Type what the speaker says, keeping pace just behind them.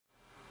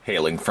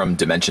Hailing from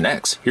Dimension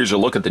X, here's a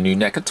look at the new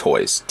NECA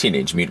toys,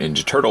 Teenage Mutant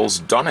Ninja Turtles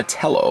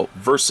Donatello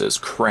vs.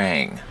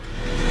 Krang.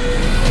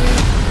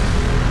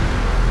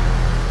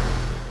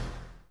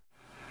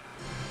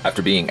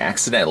 After being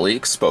accidentally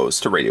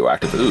exposed to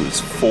radioactive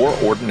ooze, 4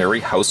 ordinary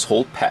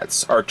household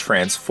pets are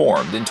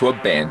transformed into a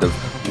band of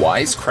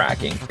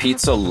wisecracking,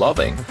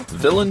 pizza-loving,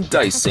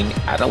 villain-dicing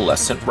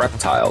adolescent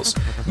reptiles.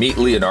 Meet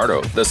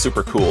Leonardo, the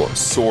super-cool,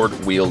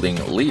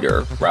 sword-wielding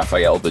leader,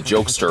 Raphael the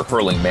jokester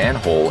hurling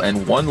manhole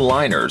and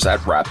one-liners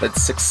at rapid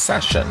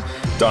succession,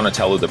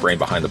 Donatello the brain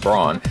behind the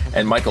brawn,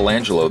 and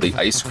Michelangelo the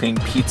ice cream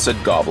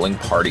pizza-gobbling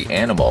party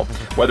animal.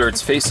 Whether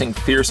it's facing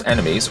fierce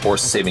enemies or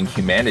saving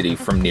humanity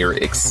from near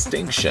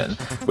extinction,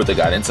 with the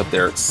guidance of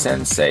their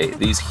sensei,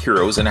 these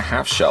heroes in a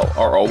half-shell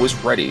are always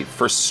ready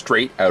for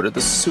straight out of the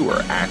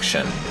sewer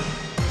action.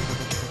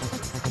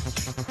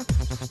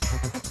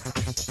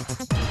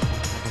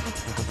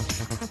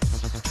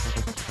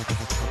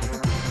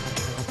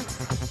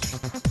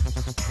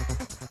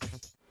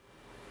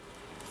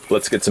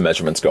 Let's get some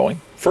measurements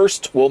going.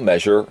 First, we'll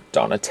measure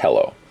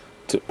Donatello,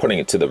 putting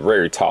it to the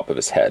very top of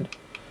his head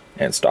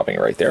and stopping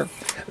right there.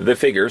 The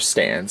figure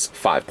stands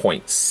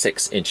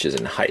 5.6 inches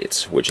in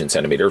height, which in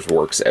centimeters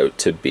works out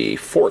to be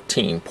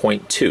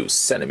 14.2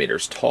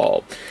 centimeters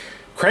tall.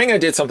 Krang, I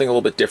did something a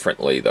little bit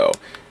differently though.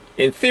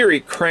 In theory,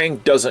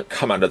 Krang doesn't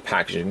come out of the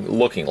packaging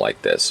looking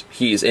like this.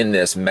 He's in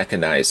this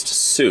mechanized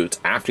suit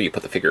after you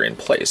put the figure in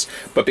place.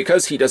 But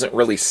because he doesn't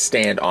really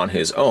stand on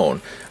his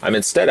own, I'm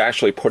instead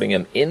actually putting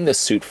him in the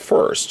suit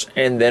first,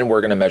 and then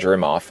we're going to measure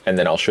him off, and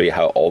then I'll show you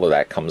how all of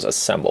that comes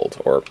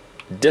assembled, or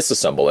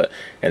disassemble it,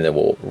 and then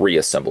we'll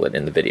reassemble it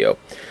in the video.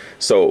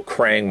 So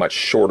Krang, much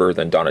shorter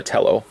than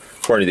Donatello.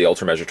 According to the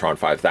Ultra Measure-Tron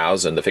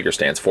 5000, the figure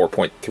stands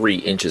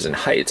 4.3 inches in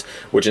height,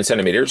 which in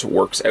centimeters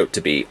works out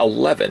to be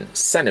 11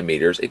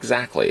 centimeters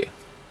exactly.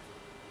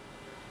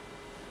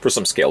 For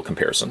some scale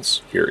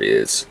comparisons, here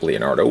is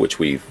Leonardo, which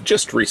we've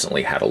just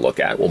recently had a look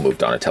at. We'll move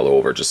Donatello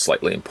over just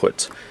slightly and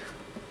put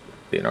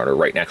Leonardo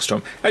right next to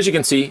him. As you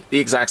can see, the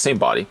exact same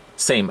body,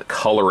 same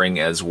coloring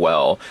as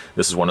well.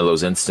 This is one of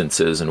those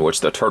instances in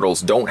which the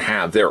turtles don't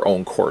have their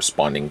own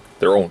corresponding,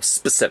 their own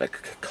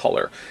specific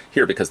color.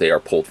 Here, because they are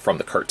pulled from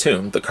the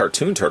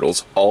cartoon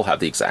turtles all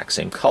have the exact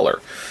same color.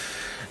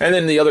 And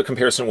then the other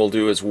comparison we'll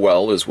do as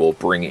well is we'll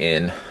bring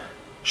in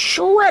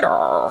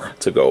Shredder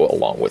to go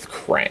along with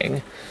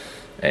Krang.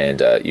 And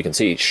you can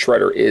see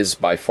Shredder is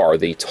by far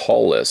the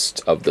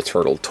tallest of the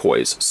turtle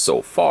toys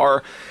so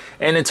far.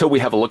 And until we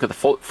have a look at the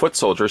foot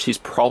soldiers, he's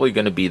probably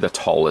going to be the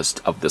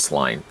tallest of this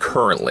line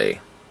currently.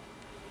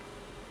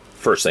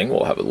 First thing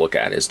we'll have a look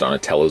at is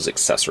Donatello's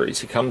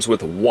accessories. He comes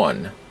with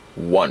one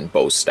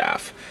bow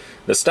staff.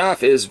 The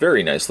staff is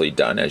very nicely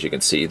done. As you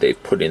can see,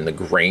 they've put in the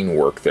grain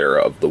work there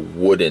of the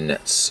wooden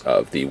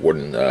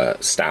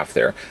staff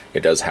there.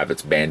 It does have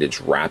its bandage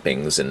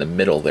wrappings in the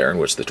middle there, in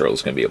which the turtle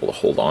is going to be able to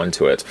hold on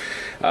to it.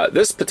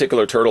 This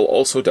particular turtle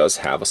also does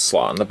have a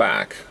slot in the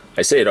back.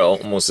 I say it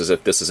almost as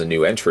if this is a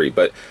new entry,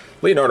 but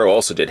Leonardo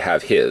also did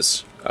have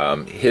his.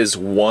 His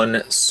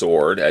one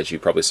sword, as you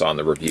probably saw in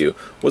the review,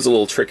 was a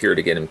little trickier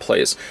to get in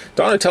place.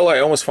 Donatello, I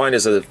almost find,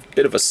 is a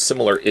bit of a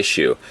similar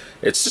issue.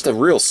 It's just a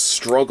real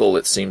struggle,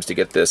 it seems, to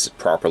get this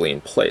properly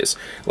in place.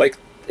 Like,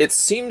 it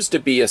seems to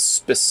be a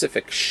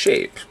specific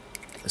shape.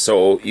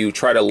 So you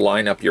try to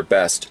line up your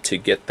best to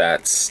get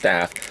that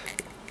staff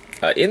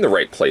in the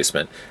right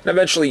placement, and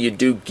eventually you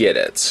do get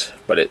it.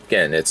 But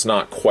again, it's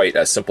not quite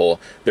as simple.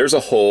 There's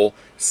a hole,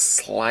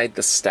 slide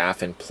the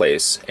staff in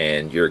place,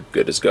 and you're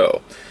good as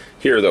go.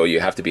 Here, though, you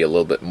have to be a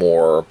little bit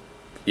more,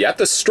 you have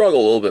to struggle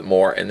a little bit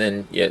more, and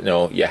then, you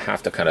know, you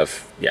have to kind of,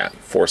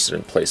 force it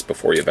in place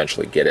before you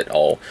eventually get it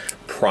all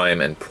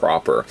prime and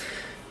proper.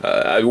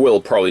 I will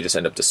probably just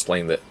end up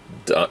displaying the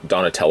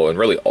Donatello and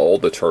really all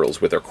the turtles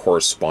with their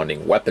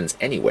corresponding weapons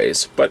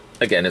anyways, but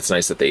again, it's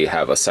nice that they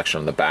have a section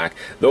on the back,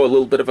 though a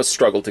little bit of a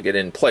struggle to get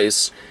in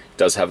place. It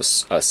does have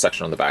a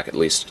section on the back, at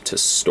least, to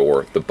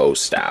store the bow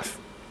staff.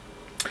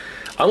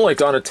 Unlike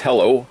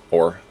Donatello,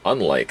 or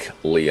unlike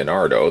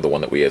Leonardo, the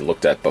one that we had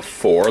looked at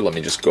before, let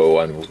me just go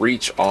and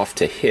reach off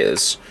to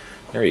his.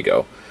 There you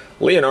go.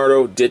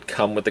 Leonardo did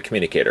come with the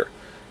communicator,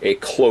 a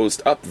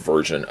closed-up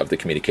version of the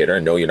communicator.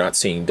 And no, you're not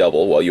seeing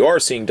double. Well, you are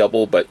seeing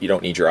double, but you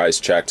don't need your eyes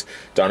checked.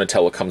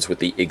 Donatello comes with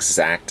the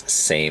exact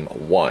same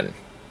one.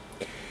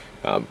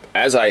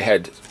 As I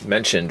had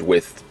mentioned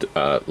with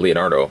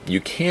Leonardo,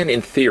 you can,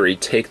 in theory,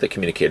 take the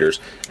communicators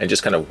and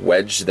just kind of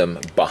wedge them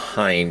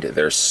behind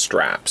their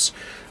straps.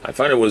 I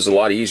find it was a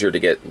lot easier to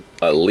get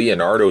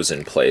Leonardo's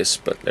in place,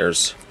 but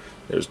there's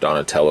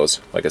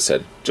Donatello's. Like I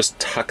said, just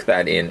tuck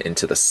that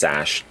into the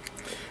sash,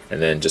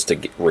 and then just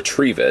to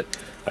retrieve it,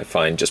 I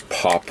find just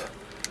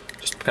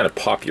kind of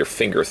pop your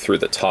finger through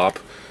the top,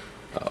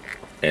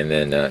 and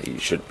then you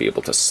should be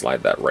able to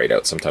slide that right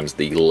out. Sometimes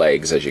the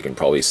legs, as you can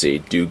probably see,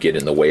 do get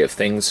in the way of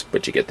things,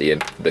 but you get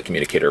the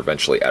communicator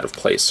eventually out of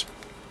place.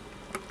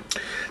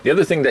 The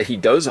other thing that he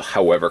does,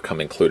 however, come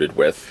included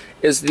with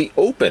is the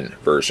open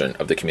version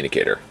of the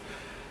communicator.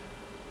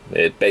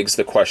 it begs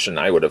the question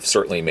I would have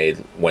certainly made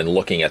when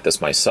looking at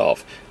this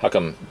myself. How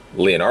come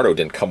Leonardo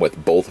didn't come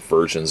with both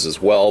versions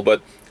as well?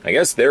 But I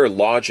guess their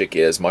logic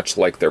is, much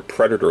like their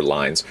Predator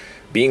lines,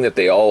 being that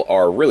they all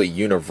are really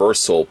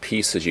universal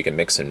pieces you can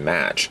mix and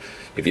match.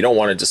 If you don't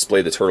want to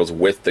display the turtles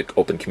with the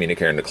open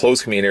communicator and the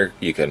closed communicator,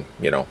 you can,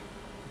 you know,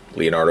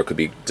 Leonardo could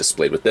be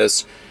displayed with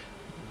this,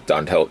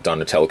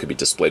 Donatello could be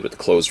displayed with the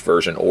closed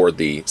version or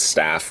the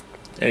staff,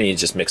 and you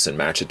just mix and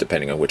match it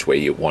depending on which way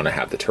you want to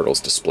have the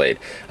turtles displayed.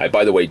 I,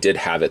 by the way, did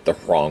have it the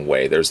wrong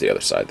way. There's the other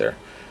side there.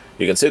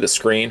 You can see the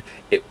screen.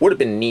 It would have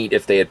been neat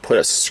if they had put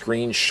a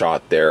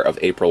screenshot there of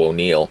April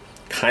O'Neil,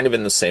 kind of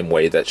in the same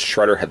way that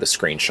Shredder had the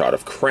screenshot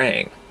of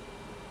Krang.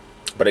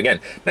 But again,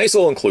 nice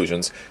little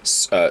inclusions,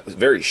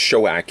 very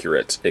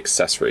show-accurate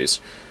accessories.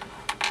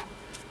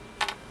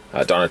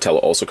 Donatello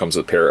also comes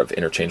with a pair of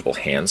interchangeable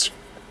hands.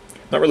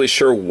 Not really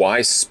sure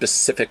why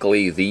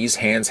specifically these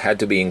hands had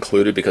to be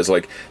included, because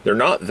like they're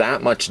not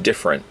that much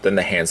different than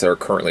the hands that are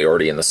currently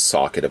already in the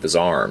socket of his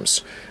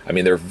arms. I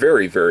mean, they're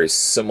very, very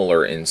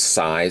similar in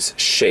size,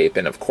 shape,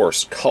 and of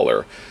course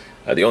color.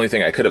 The only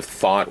thing I could have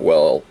thought,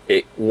 well,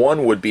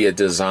 one would be a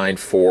design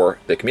for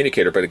the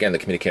communicator, but again, the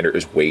communicator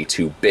is way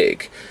too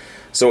big.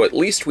 So at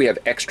least we have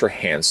extra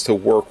hands to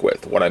work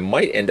with. What I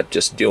might end up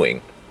just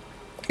doing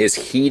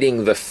is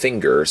heating the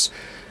fingers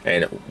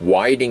and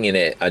widening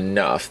it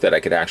enough that I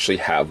could actually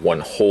have one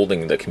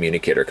holding the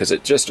communicator, because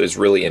it just is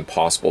really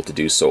impossible to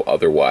do so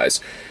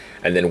otherwise.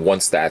 And then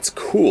once that's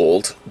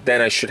cooled, then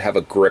I should have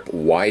a grip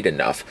wide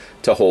enough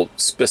to hold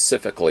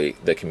specifically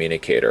the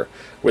communicator.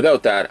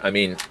 Without that, I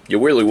mean, you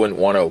really wouldn't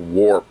want to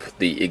warp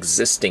the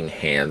existing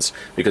hands,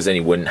 because then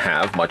you wouldn't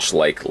have, much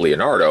like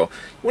Leonardo, you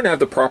wouldn't have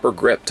the proper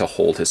grip to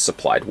hold his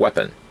supplied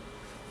weapon.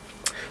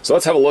 So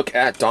let's have a look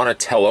at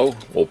Donatello.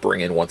 We'll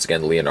bring in once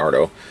again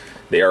Leonardo.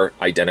 They are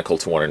identical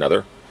to one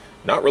another.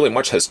 Not really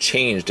much has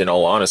changed in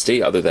all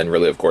honesty, other than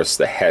really, of course,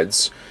 the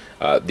heads.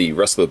 The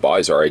rest of the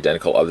bodies are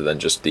identical, other than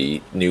just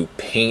the new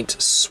paint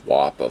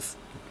swap of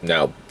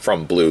now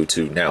from blue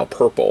to now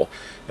purple.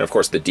 And of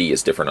course the D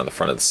is different on the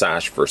front of the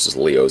sash versus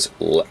Leo's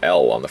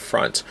L on the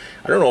front.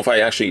 I don't know if I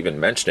actually even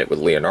mentioned it with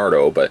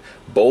Leonardo, but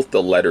both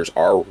the letters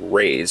are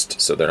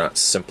raised, so they're not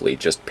simply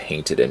just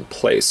painted in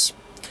place.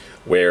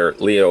 Where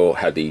Leo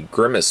had the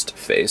grimaced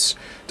face,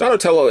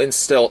 Donatello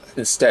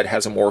instead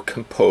has a more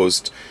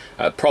composed,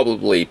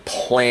 probably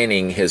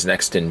planning his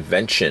next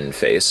invention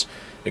face.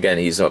 Again,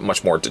 he's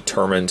much more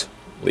determined.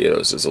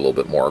 Leo's is a little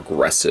bit more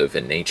aggressive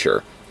in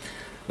nature.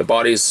 The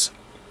bodies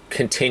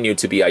continue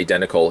to be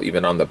identical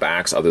even on the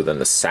backs, other than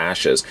the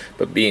sashes,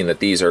 but being that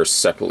these are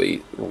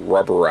separately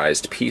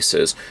rubberized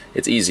pieces,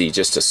 it's easy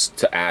just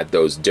to add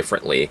those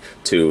differently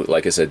to,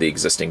 like I said, the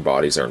existing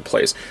bodies are in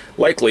place.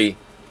 Likely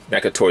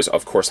NECA Toys,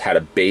 of course, had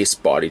a base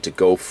body to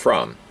go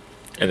from,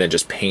 and then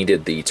just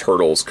painted the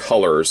turtle's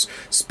colors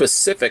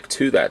specific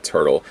to that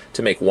turtle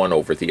to make one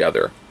over the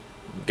other.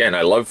 Again,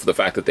 I love the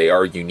fact that they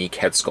are unique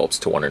head sculpts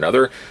to one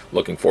another.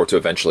 Looking forward to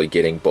eventually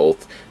getting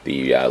both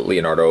the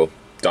Leonardo,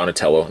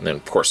 Donatello, and then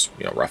of course,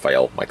 you know,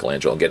 Raphael,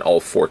 Michelangelo, and getting all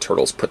four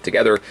turtles put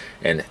together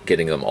and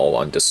getting them all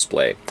on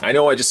display. I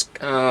know I just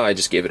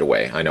gave it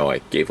away. I know I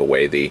gave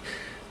away the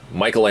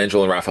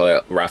Michelangelo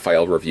and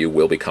Raphael review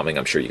will be coming.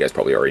 I'm sure you guys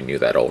probably already knew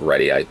that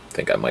already. I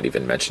think I might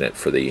even mention it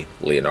for the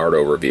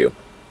Leonardo review.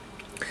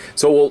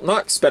 So we'll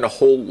not spend a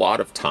whole lot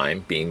of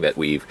time, being that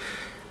we've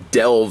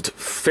delved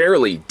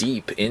fairly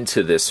deep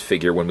into this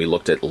figure when we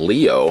looked at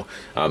Leo.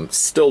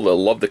 Still, I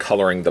love the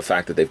coloring, the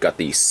fact that they've got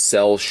the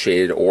cell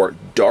shaded or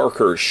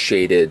darker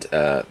shaded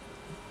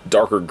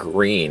darker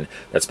green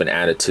that's been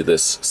added to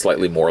this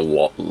slightly more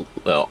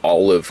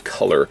olive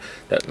color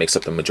that makes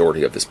up the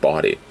majority of this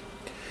body.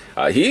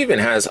 He even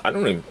has, I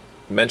don't even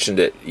mentioned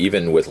it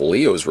even with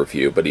Leo's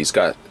review, but he's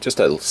got just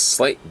a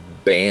slight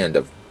band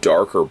of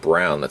darker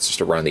brown that's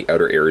just around the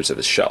outer areas of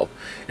his shell.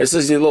 It's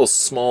these little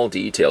small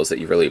details that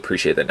you really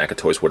appreciate that NECA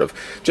Toys would have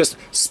just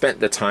spent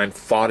the time,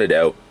 thought it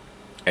out,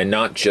 and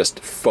not just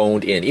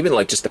phoned in, even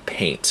like just the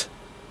paint.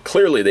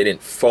 Clearly they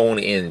didn't phone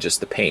in just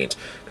the paint,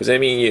 because I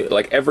mean,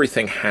 like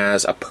everything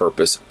has a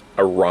purpose,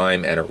 a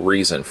rhyme, and a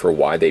reason for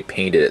why they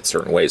painted it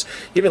certain ways.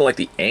 Even like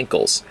the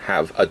ankles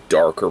have a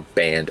darker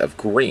band of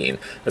green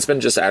that's been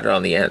just added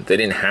on the end. They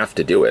didn't have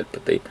to do it,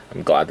 but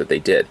I'm glad that they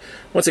did.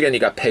 Once again, you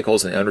got peg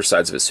holes in the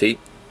undersides of his feet,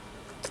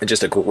 and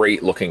just a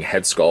great looking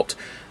head sculpt.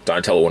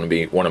 Donatello would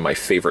be one of my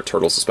favorite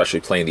turtles,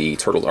 especially playing the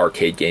Turtles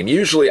arcade game.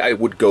 Usually I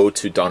would go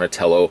to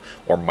Donatello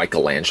or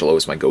Michelangelo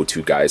as my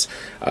go-to guys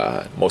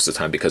most of the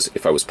time, because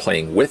if I was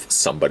playing with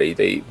somebody,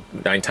 they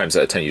 9 times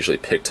out of 10 usually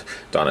picked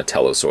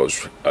Donatello, so I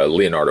was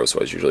Leonardo, so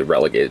I was usually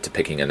relegated to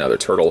picking another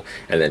turtle,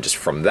 and then just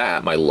from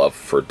that, my love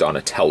for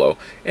Donatello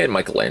and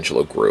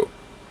Michelangelo grew.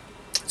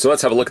 So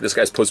let's have a look at this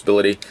guy's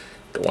posability.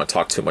 Don't want to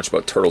talk too much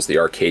about Turtles the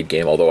arcade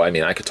game, although I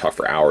mean I could talk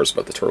for hours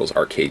about the Turtles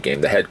arcade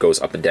game. The head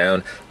goes up and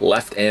down,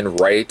 left and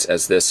right,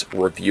 as this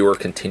reviewer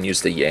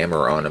continues to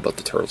yammer on about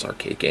the Turtles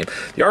arcade game.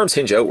 The arms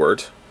hinge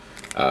outward.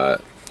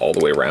 all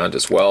the way around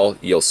as well,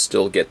 you'll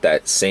still get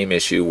that same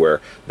issue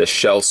where the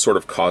shell sort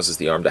of causes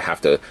the arm to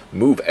have to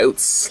move out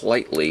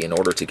slightly in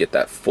order to get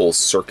that full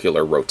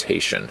circular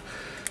rotation.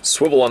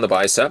 Swivel on the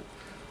bicep,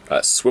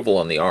 swivel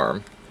on the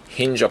arm,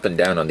 hinge up and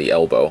down on the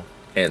elbow,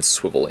 and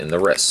swivel in the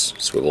wrist.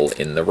 Swivel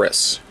in the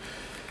wrist.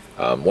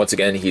 Once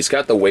again, he's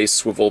got the waist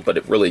swivel, but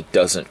it really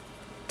doesn't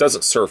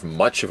serve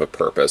much of a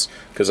purpose,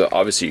 because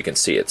obviously you can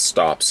see it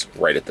stops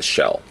right at the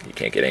shell. You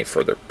can't get any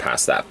further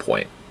past that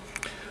point.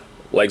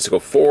 Legs go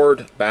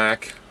forward,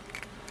 back.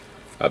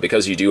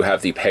 Because you do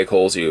have the peg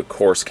holes, you of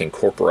course can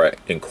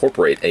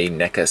incorporate a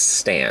NECA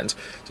stand. So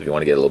if you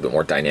want to get a little bit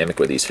more dynamic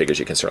with these figures,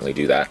 you can certainly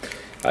do that.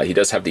 He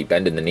does have the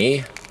bend in the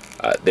knee.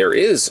 There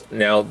is,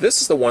 now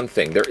this is the one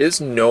thing, there is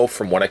no,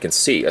 from what I can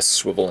see, a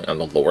swivel on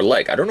the lower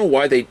leg. I don't know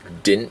why they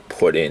didn't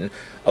put in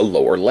a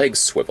lower leg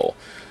swivel.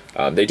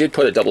 They did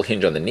put a double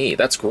hinge on the knee,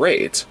 that's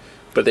great,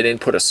 but they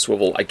didn't put a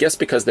swivel, I guess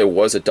because there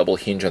was a double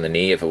hinge on the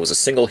knee. If it was a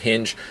single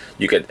hinge,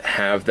 you could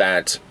have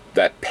that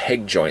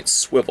peg joint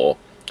swivel.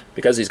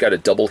 Because he's got a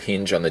double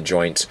hinge on the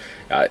joint,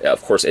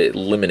 of course it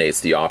eliminates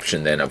the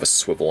option then of a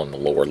swivel on the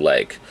lower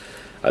leg.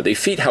 The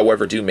feet,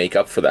 however, do make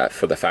up for that,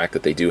 for the fact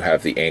that they do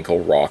have the ankle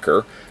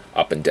rocker,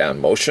 up and down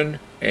motion,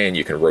 and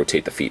you can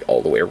rotate the feet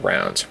all the way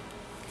around.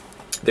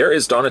 There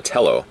is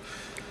Donatello.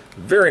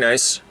 Very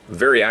nice,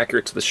 very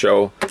accurate to the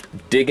show.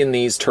 Digging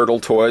these turtle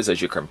toys,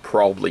 as you can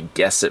probably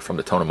guess it from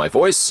the tone of my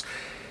voice.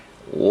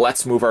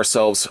 Let's move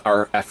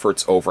our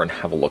efforts over and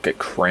have a look at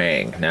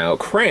Krang. Now,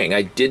 Krang,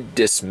 I did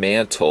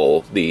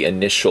dismantle the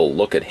initial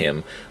look at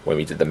him when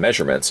we did the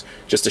measurements,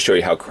 just to show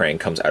you how Krang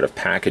comes out of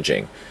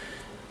packaging.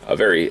 A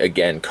very,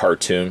 again,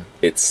 cartoon.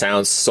 It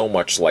sounds so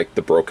much like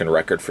the broken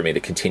record for me to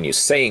continue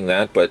saying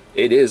that, but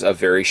it is a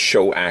very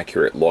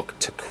show-accurate look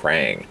to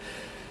Krang.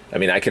 I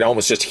mean, I can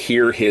almost just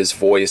hear his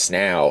voice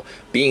now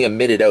being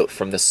emitted out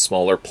from this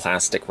smaller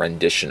plastic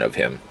rendition of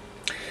him.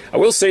 I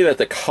will say that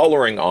the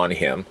coloring on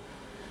him,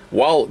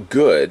 while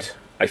good,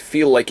 I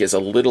feel like is a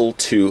little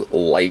too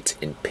light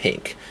in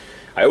pink.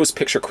 I always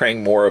picture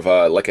Krang more of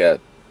like a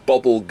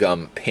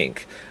bubblegum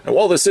pink. And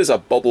while this is a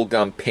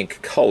bubblegum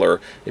pink color,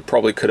 it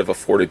probably could have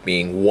afforded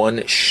being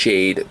one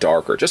shade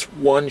darker. Just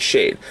one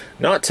shade.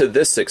 Not to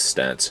this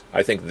extent.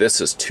 I think this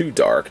is too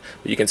dark.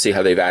 But you can see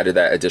how they've added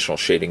that additional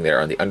shading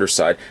there on the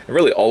underside. And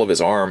really all of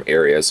his arm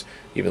areas,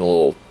 even the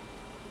little,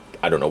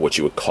 I don't know what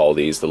you would call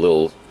these, the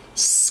little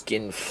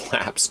skin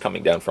flaps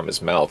coming down from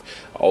his mouth,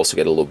 also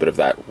get a little bit of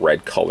that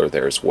red color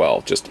there as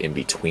well, just in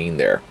between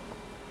there.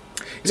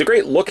 He's a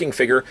great looking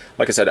figure.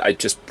 Like I said, I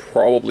just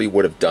probably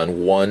would have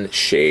done one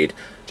shade,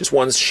 just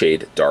one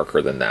shade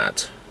darker than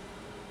that.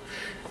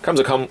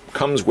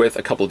 Comes with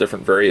a couple of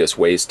different various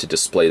ways to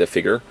display the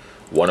figure,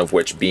 one of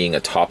which being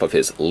atop of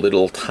his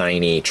little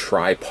tiny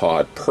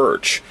tripod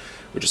perch,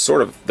 which is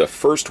sort of the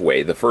first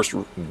way, the first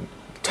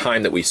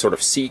time that we sort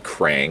of see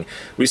Krang.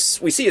 We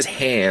see his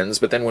hands,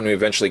 but then when we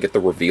eventually get the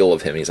reveal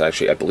of him, he's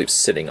actually, I believe,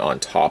 sitting on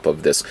top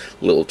of this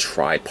little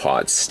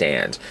tripod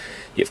stand.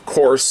 He, of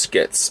course,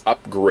 gets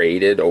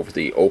upgraded over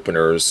the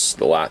openers,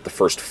 the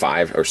first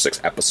 5 or 6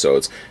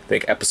 episodes. I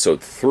think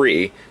episode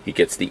 3, he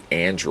gets the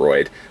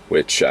android,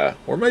 which,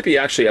 or might be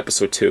actually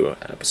episode 2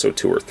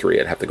 or 3,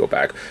 I'd have to go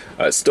back.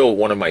 Still,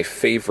 one of my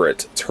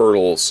favorite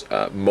Turtles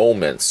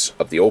moments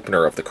of the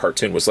opener of the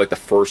cartoon was like the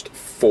first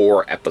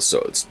 4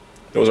 episode.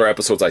 Those are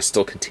episodes I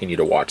still continue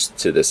to watch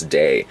to this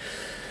day.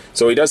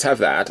 So he does have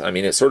that. I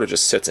mean, it sort of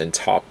just sits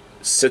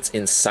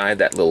inside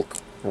that little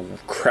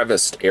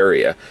creviced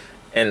area.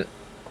 And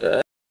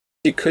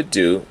you could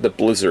do the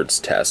blizzards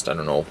test. I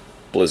don't know,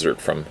 Blizzard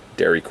from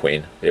Dairy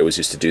Queen. They always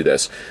used to do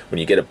this. When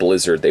you get a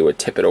blizzard, they would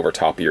tip it over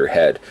top of your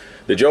head.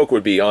 The joke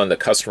would be on the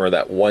customer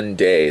that one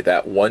day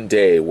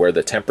where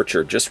the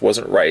temperature just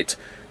wasn't right,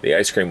 the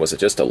ice cream was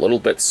just a little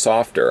bit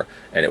softer,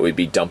 and it would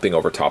be dumping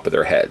over top of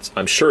their heads.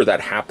 I'm sure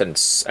that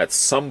happens at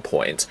some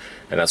point,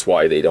 and that's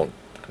why I don't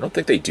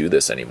think they do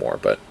this anymore.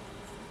 But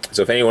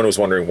so if anyone was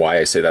wondering why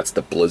I say that's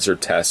the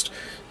blizzard test,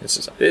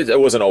 it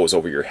wasn't always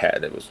over your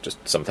head. It was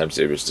just, sometimes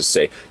they would just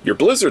say, your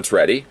blizzard's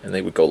ready, and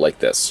they would go like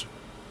this.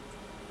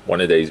 One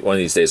of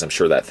these days, I'm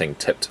sure that thing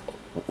tipped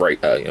right,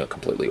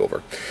 completely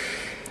over.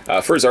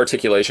 For his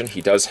articulation,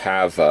 he does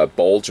have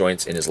ball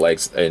joints in his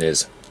legs, in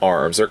his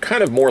arms. They're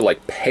kind of more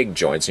like peg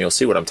joints, and you'll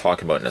see what I'm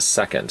talking about in a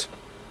second.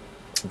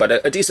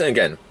 But a decent,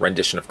 again,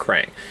 rendition of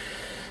Krang.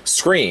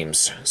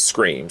 Screams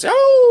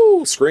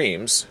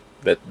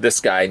that this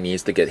guy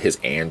needs to get his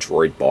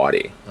android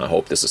body. I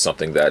hope this is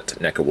something that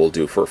NECA will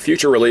do for a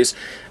future release.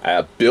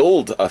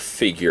 Build a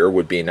figure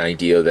would be an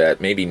idea that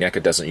maybe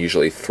NECA doesn't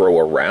usually throw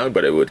around,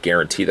 but it would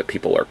guarantee that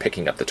people are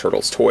picking up the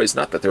Turtles toys.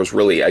 Not that there's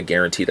really a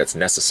guarantee that's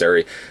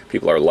necessary.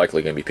 People are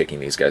likely going to be picking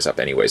these guys up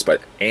anyways,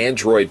 but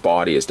android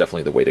body is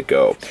definitely the way to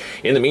go.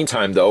 In the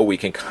meantime, though, we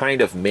can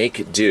kind of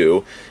make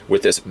do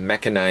with this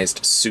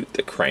mechanized suit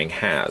that Krang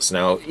has.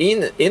 Now,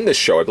 in the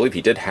show, I believe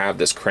he did have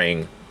this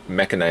Krang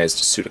mechanized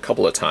suit a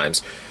couple of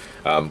times.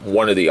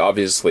 One of the,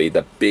 obviously,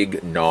 the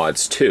big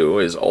nods, too,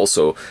 is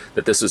also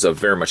that this is a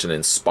very much an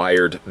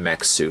inspired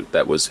mech suit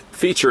that was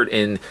featured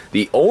in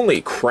the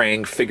only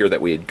Krang figure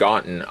that we had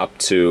gotten up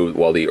to,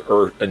 well, the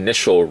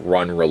initial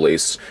run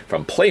release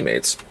from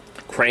Playmates.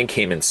 Krang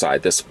came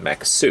inside this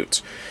mech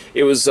suit.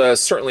 It was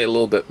certainly a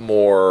little bit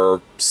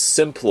more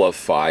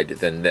simplified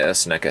than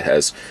this. NECA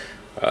has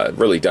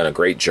really done a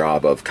great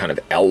job of kind of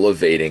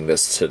elevating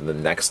this to the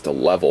next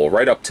level,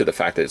 right up to the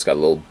fact that it's got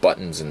little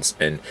buttons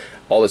and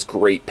all this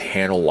great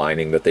panel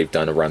lining that they've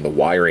done around the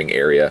wiring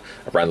area,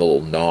 around the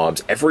little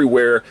knobs.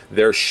 Everywhere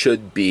there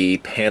should be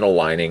panel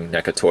lining,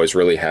 NECA Toys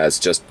really has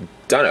just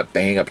done a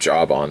bang-up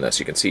job on this.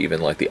 You can see even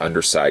like the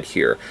underside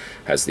here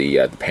has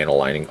the panel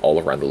lining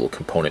all around the little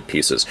component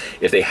pieces.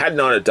 If they had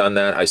not have done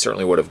that, I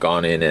certainly would have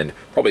gone in and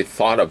probably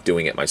thought of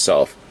doing it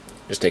myself.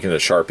 Just taking the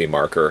Sharpie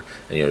marker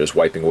and, you know, just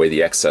wiping away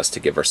the excess to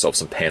give ourselves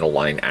some panel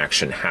line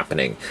action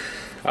happening.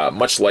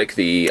 Much like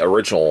the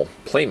original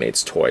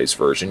Playmates Toys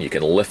version, you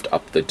can lift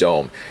up the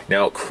dome.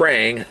 Now,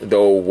 Krang,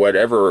 though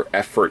whatever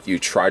effort you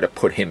try to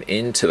put him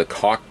into the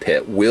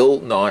cockpit, will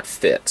not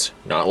fit.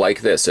 Not like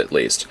this, at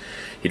least.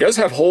 He does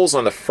have holes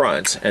on the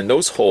front, and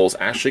those holes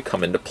actually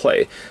come into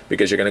play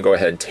because you're going to go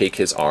ahead and take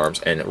his arms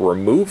and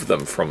remove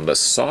them from the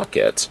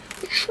socket.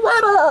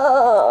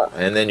 Shredder!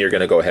 And then you're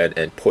going to go ahead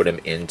and put him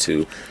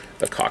into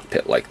the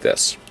cockpit like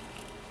this.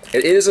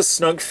 It is a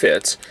snug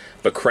fit,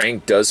 but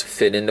Krang does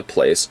fit into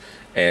place,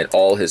 and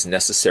all his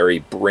necessary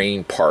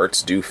brain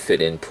parts do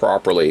fit in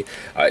properly.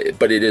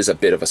 But it is a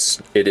bit of a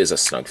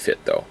snug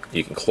fit, though.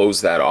 You can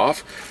close that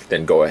off,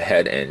 then go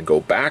ahead and go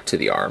back to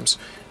the arms,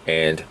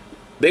 and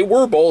they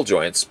were ball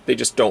joints. They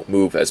just don't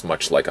move as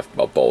much like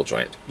a ball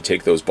joint. You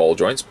take those ball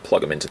joints,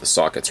 plug them into the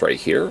sockets right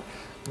here.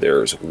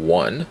 There's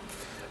one,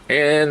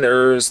 and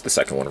there's the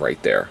second one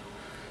right there.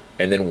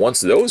 And then once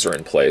those are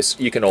in place,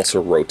 you can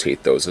also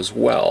rotate those as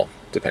well,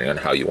 depending on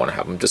how you want to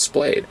have them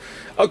displayed.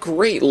 A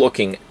great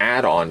looking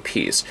add-on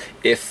piece,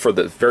 if for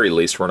the very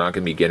least we're not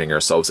going to be getting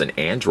ourselves an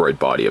android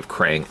body of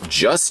Krang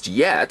just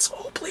yet.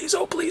 Oh please,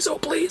 oh please, oh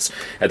please.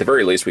 At the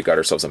very least, we got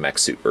ourselves a mech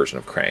suit version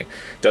of Krang.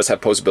 It does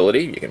have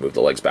posability, you can move the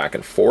legs back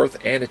and forth,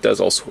 and it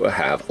does also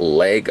have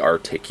leg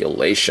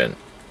articulation.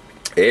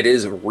 It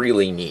is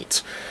really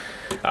neat.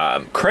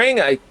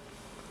 Krang,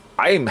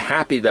 I am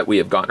happy that we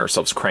have gotten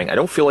ourselves Krang. I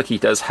don't feel like he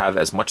does have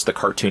as much the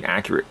cartoon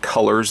accurate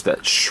colors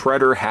that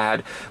Shredder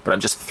had, but I'm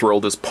just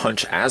thrilled as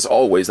punch, as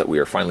always, that we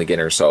are finally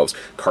getting ourselves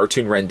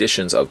cartoon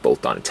renditions of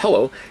both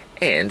Donatello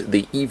and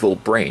the evil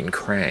brain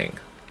Krang.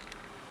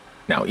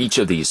 Now, each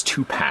of these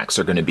 2-packs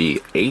are going to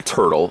be a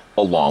turtle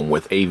along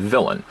with a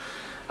villain.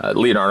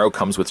 Leonardo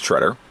comes with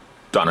Shredder.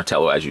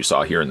 Donatello, as you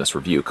saw here in this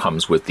review,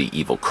 comes with the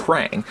evil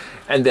Krang.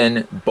 And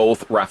then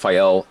both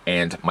Raphael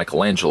and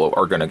Michelangelo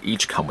are going to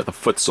each come with a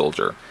foot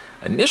soldier.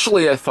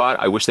 Initially, I thought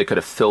I wish they could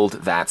have filled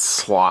that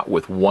slot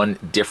with one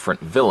different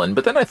villain,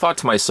 but then I thought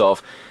to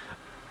myself,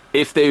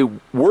 if they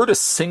were to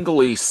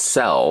singly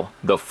sell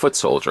the foot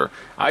soldier,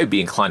 I'd be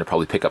inclined to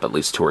probably pick up at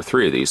least 2 or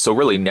 3 of these. So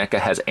really, NECA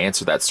has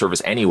answered that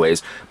service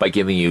anyways by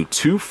giving you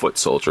 2 foot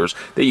soldiers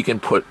that you can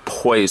put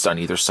poised on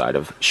either side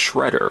of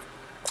Shredder.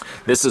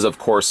 This is, of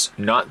course,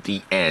 not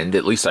the end,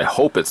 at least I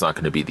hope it's not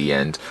going to be the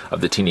end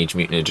of the Teenage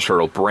Mutant Ninja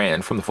Turtle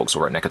brand from the folks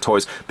over at NECA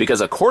Toys,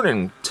 because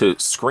according to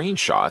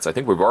screenshots, I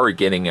think we're already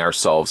getting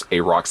ourselves a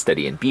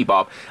Rocksteady and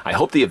Bebop. I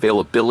hope the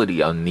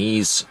availability on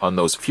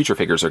those future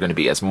figures are going to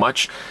be as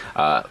much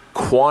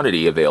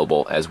quantity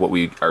available as what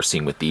we are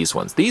seeing with these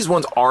ones. These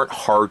ones aren't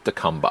hard to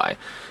come by.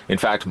 In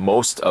fact,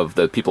 most of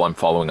the people I'm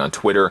following on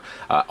Twitter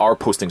are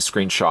posting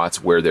screenshots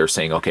where they're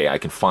saying, okay, I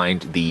can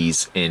find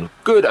these in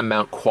good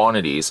amount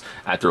quantities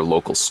at their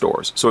local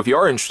stores. So if you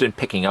are interested in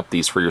picking up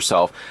these for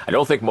yourself, I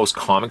don't think most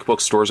comic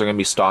book stores are going to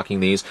be stocking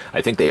these.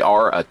 I think they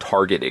are a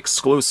Target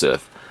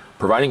exclusive.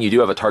 Providing you do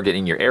have a Target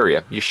in your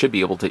area, you should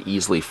be able to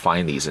easily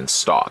find these in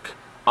stock.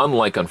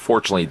 Unlike,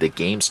 unfortunately, the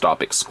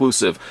GameStop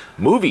exclusive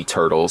movie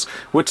Turtles,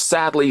 which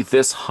sadly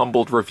this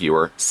humbled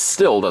reviewer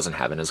still doesn't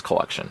have in his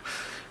collection.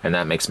 And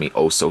that makes me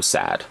oh so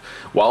sad.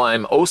 While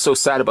I'm oh so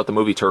sad about the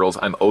movie Turtles,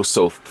 I'm oh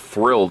so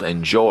thrilled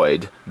and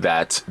joyed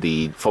that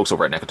the folks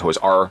over at NECA Toys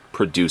are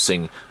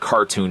producing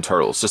cartoon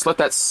Turtles. Just let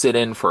that sit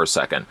in for a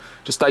second.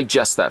 Just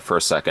digest that for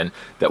a second,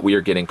 that we are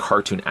getting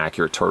cartoon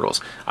accurate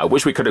Turtles. I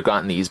wish we could have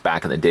gotten these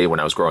back in the day when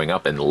I was growing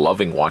up and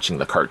loving watching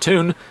the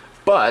cartoon,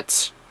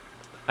 but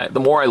the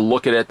more I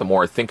look at it, the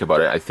more I think about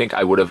it, I think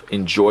I would have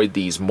enjoyed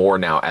these more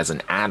now as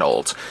an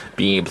adult,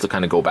 being able to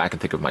kind of go back and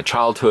think of my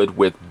childhood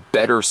with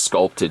better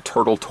sculpted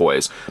turtle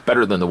toys,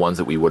 better than the ones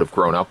that we would have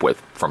grown up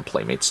with from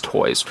Playmates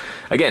Toys.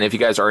 Again, if you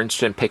guys are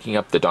interested in picking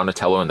up the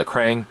Donatello and the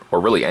Krang, or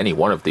really any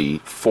one of the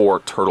 4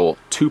 Turtle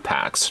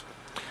 2-packs,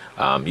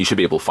 you should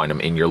be able to find them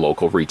in your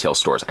local retail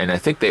stores. And I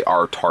think they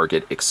are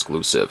Target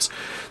exclusives.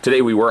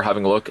 Today we were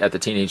having a look at the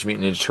Teenage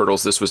Mutant Ninja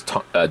Turtles. This was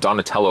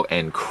Donatello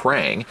and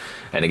Krang.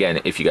 And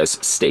again, if you guys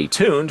stay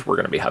tuned, we're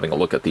going to be having a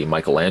look at the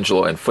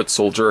Michelangelo and Foot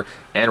Soldier,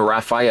 and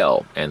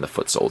Raphael and the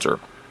Foot Soldier.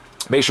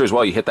 Make sure as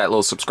well you hit that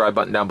little subscribe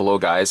button down below,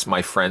 guys.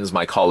 My friends,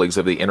 my colleagues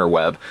of the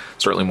interweb.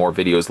 Certainly more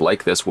videos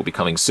like this will be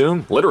coming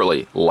soon.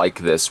 Literally like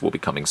this will be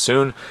coming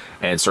soon.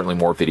 And certainly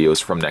more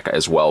videos from NECA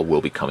as well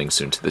will be coming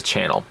soon to the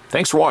channel.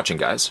 Thanks for watching,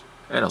 guys.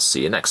 And I'll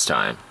see you next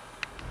time.